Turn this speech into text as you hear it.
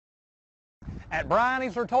At Bryan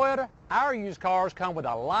Easler Toyota, our used cars come with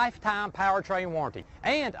a lifetime powertrain warranty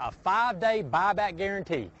and a 5-day buyback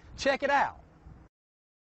guarantee. Check it out.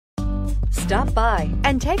 Stop by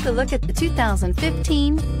and take a look at the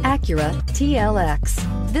 2015 Acura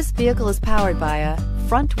TLX. This vehicle is powered by a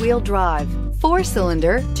front-wheel drive,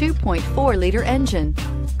 4-cylinder, 2.4-liter engine.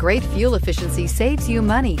 Great fuel efficiency saves you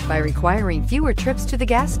money by requiring fewer trips to the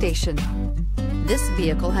gas station. This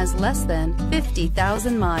vehicle has less than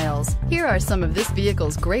 50,000 miles. Here are some of this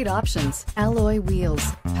vehicle's great options: alloy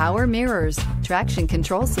wheels, power mirrors, traction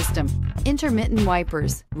control system, intermittent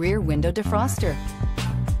wipers, rear window defroster.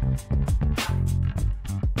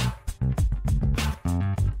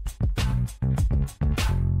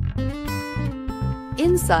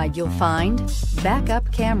 Inside you'll find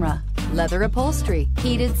backup camera, leather upholstery,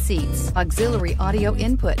 heated seats, auxiliary audio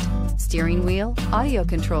input, steering wheel audio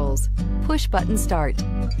controls, push-button start,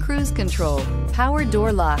 cruise control, power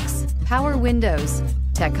door locks, power windows,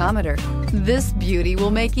 tachometer. This beauty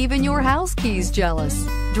will make even your house keys jealous.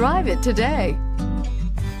 Drive it today.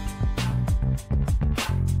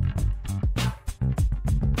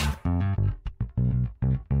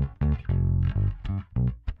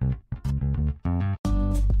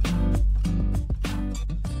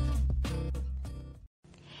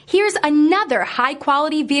 Here's another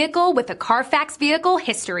high-quality vehicle with a Carfax Vehicle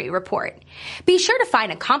History Report. Be sure to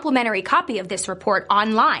find a complimentary copy of this report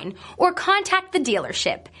online or contact the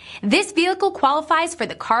dealership. This vehicle qualifies for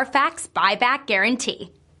the Carfax Buyback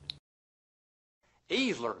Guarantee.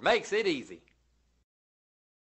 Easler makes it easy.